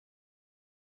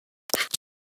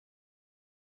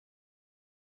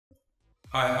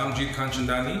Hi, I'm Jeet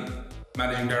Kanchandani,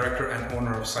 Managing Director and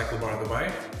owner of Cycle Bar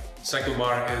Dubai. Cycle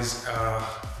Bar is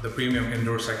the premium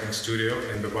indoor cycling studio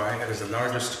in Dubai. It is the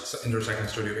largest indoor cycling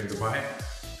studio in Dubai,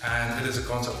 and it is a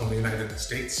concept from the United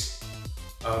States.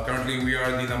 Currently, we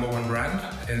are the #1 brand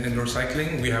in indoor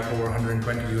cycling. We have over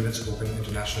 120 units open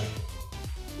internationally.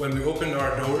 When we opened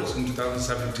our doors in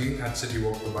 2017 at City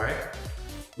Walk Dubai,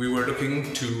 we were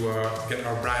looking to get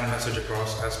our brand message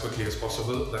across as quickly as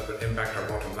possible that will impact our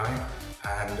bottom line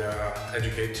and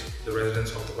educate the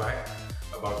residents of Dubai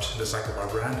about the Cycle Bar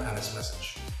brand and its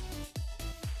message.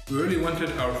 We really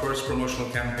wanted our first promotional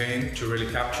campaign to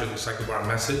really capture the Cycle Bar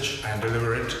message and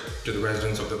deliver it to the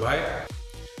residents of Dubai.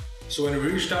 So when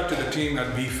we reached out to the team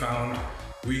at bfound,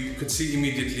 we could see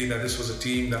immediately that this was a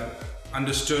team that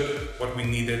understood what we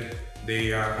needed.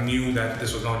 They knew that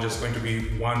this was not just going to be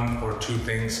one or two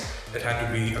things. It had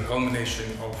to be a culmination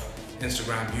of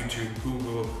Instagram, YouTube,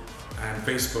 Google, and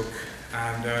Facebook.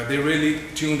 And they really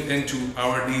tuned into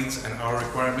our needs and our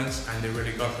requirements, and they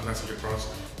really got the message across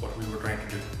what we were trying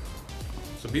to do.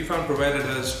 So bfound provided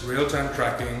us real-time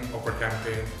tracking of our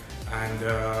campaign, and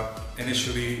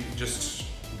initially just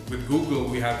with Google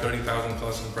we had 30,000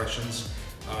 plus impressions.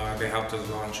 They helped us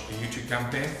launch a YouTube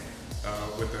campaign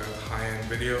with a high-end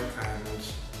video, and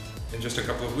in just a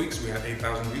couple of weeks we had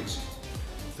 8,000 views.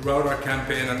 Throughout our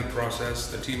campaign and the process,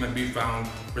 the team at bfound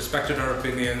respected our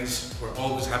opinions, were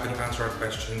always happy to answer our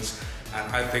questions, and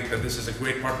I think that this is a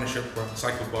great partnership for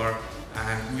Cycle Bar,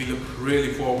 and we look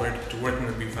really forward to working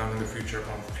with bfound in the future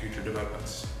on future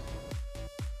developments.